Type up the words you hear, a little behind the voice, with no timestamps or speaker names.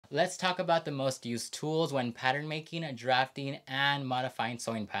let's talk about the most used tools when pattern making, drafting, and modifying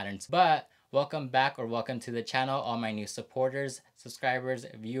sewing patterns. But welcome back or welcome to the channel, all my new supporters, subscribers,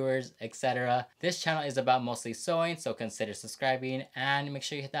 viewers, etc. This channel is about mostly sewing, so consider subscribing and make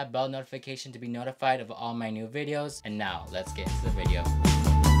sure you hit that bell notification to be notified of all my new videos. And now let's get into the video.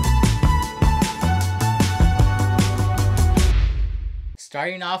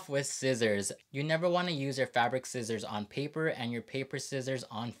 Starting off with scissors. You never want to use your fabric scissors on paper and your paper scissors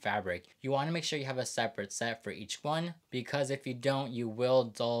on fabric. You want to make sure you have a separate set for each one, because if you don't, you will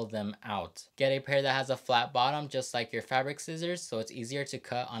dull them out. Get a pair that has a flat bottom just like your fabric scissors, so it's easier to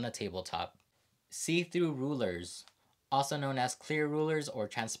cut on a tabletop. See-through rulers, also known as clear rulers or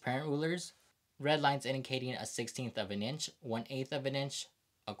transparent rulers. Red lines indicating 1/16 of an inch, 1/8 of an inch,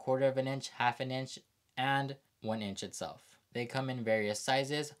 1/4 of an inch, 1/2 an inch, and 1 inch itself. They come in various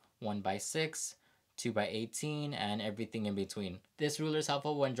sizes, 1x6, 2x18, and everything in between. This ruler is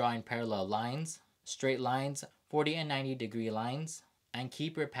helpful when drawing parallel lines, straight lines, 40 and 90 degree lines, and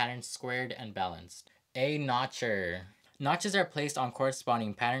keep your patterns squared and balanced. A notcher. Notches are placed on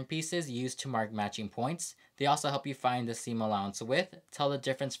corresponding pattern pieces used to mark matching points. They also help you find the seam allowance width, tell the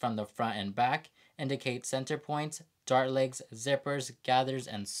difference from the front and back, indicate center points, dart legs, zippers, gathers,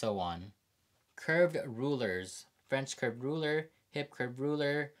 and so on. Curved rulers. French curved ruler, hip curved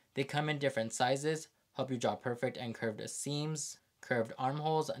ruler. They come in different sizes, help you draw perfect and curved seams, curved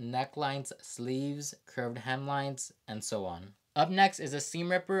armholes, necklines, sleeves, curved hemlines, and so on. Up next is a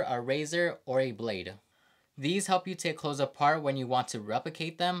seam ripper, a razor, or a blade. These help you take clothes apart when you want to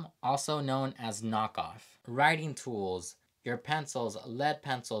replicate them, also known as knockoff. Writing tools. Your pencils, lead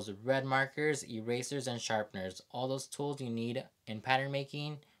pencils, red markers, erasers, and sharpeners. All those tools you need in pattern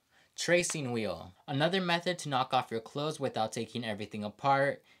making. Tracing wheel. Another method to knock off your clothes without taking everything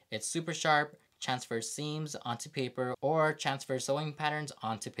apart. It's super sharp, transfers seams onto paper, or transfers sewing patterns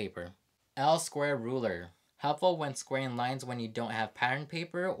onto paper. L-square ruler. Helpful when squaring lines when you don't have pattern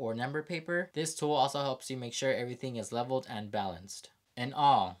paper or number paper. This tool also helps you make sure everything is leveled and balanced. An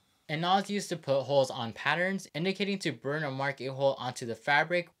awl. An awl is used to put holes on patterns, indicating to burn or mark a hole onto the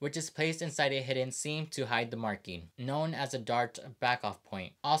fabric, which is placed inside a hidden seam to hide the marking, known as a dart back-off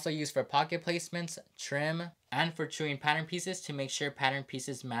point. Also used for pocket placements, trim, and for chewing pattern pieces to make sure pattern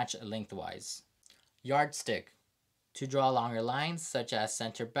pieces match lengthwise. Yardstick. To draw longer lines, such as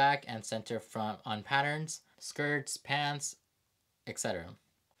center back and center front on patterns, skirts, pants, etc.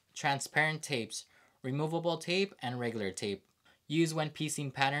 Transparent tapes. Removable tape and regular tape. Used when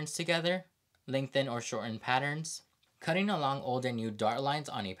piecing patterns together, lengthen or shorten patterns, cutting along old and new dart lines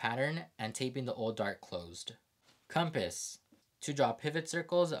on a pattern, and taping the old dart closed. Compass. To draw pivot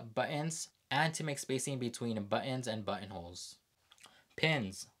circles, buttons, and to make spacing between buttons and buttonholes.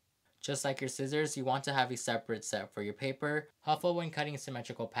 Pins. Just like your scissors, you want to have a separate set for your paper. Helpful when cutting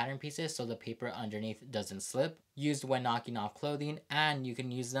symmetrical pattern pieces so the paper underneath doesn't slip. Used when knocking off clothing, and you can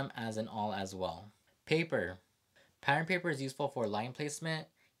use them as an awl as well. Paper. Pattern paper is useful for line placement,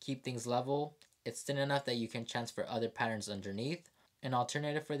 keep things level. It's thin enough that you can transfer other patterns underneath. An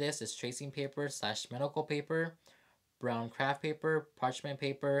alternative for this is tracing paper / medical paper, brown craft paper, parchment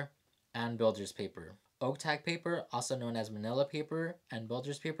paper, and builder's paper. Oak tag paper, also known as manila paper, and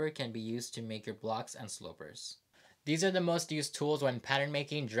builder's paper can be used to make your blocks and slopers. These are the most used tools when pattern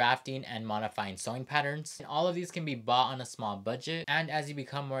making, drafting, and modifying sewing patterns. And all of these can be bought on a small budget, and as you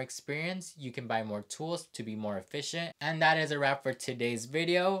become more experienced, you can buy more tools to be more efficient. And that is a wrap for today's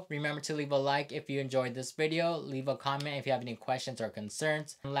video. Remember to leave a like if you enjoyed this video, leave a comment if you have any questions or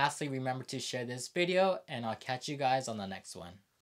concerns, and lastly, remember to share this video, and I'll catch you guys on the next one.